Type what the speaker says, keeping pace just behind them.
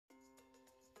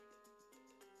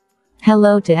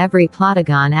Hello to every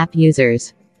PLOTAGON app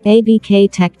users.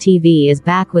 ABK Tech TV is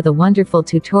back with a wonderful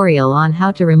tutorial on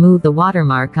how to remove the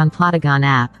watermark on PLOTAGON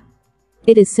app.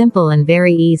 It is simple and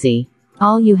very easy.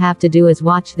 All you have to do is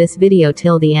watch this video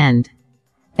till the end.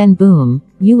 And boom,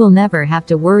 you will never have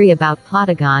to worry about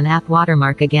PLOTAGON app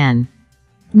watermark again.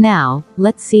 Now,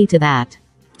 let's see to that.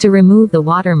 To remove the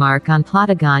watermark on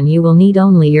PLOTAGON you will need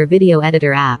only your video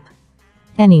editor app.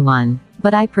 Anyone,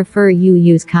 but I prefer you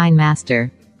use KineMaster.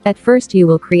 At first you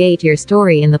will create your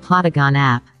story in the PLOTAGON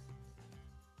app.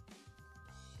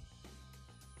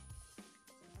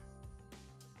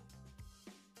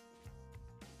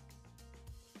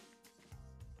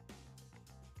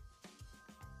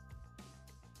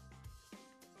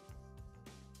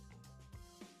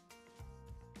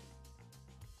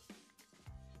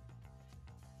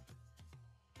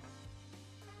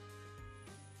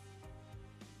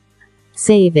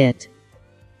 Save it.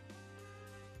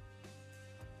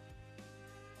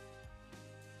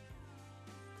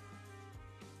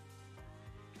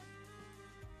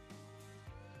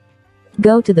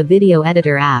 Go to the video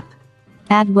editor app.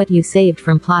 Add what you saved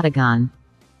from PLOTAGON.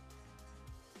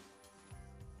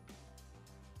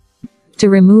 To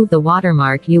remove the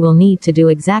watermark you will need to do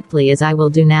exactly as I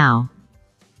will do now.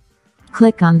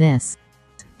 Click on this.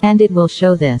 And it will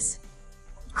show this.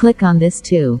 Click on this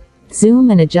too. Zoom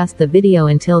and adjust the video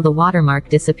until the watermark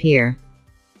disappear.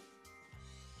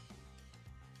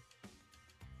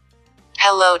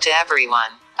 Hello to everyone.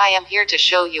 I am here to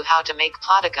show you how to make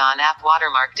PLOTAGON app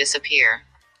watermark disappear.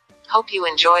 Hope you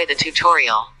enjoy the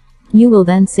tutorial. You will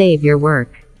then save your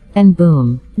work. And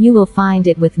boom, you will find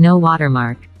it with no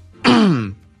watermark.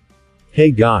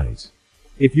 Hey guys.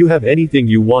 If you have anything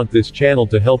you want this channel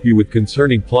to help you with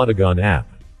concerning PLOTAGON app,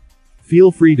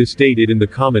 feel free to state it in the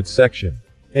comments section.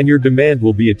 And your demand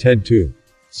will be attended to.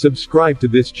 Subscribe to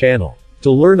this channel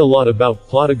to learn a lot about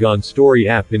PLOTAGON story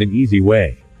app in an easy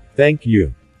way. Thank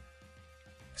you.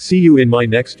 See you in my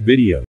next video.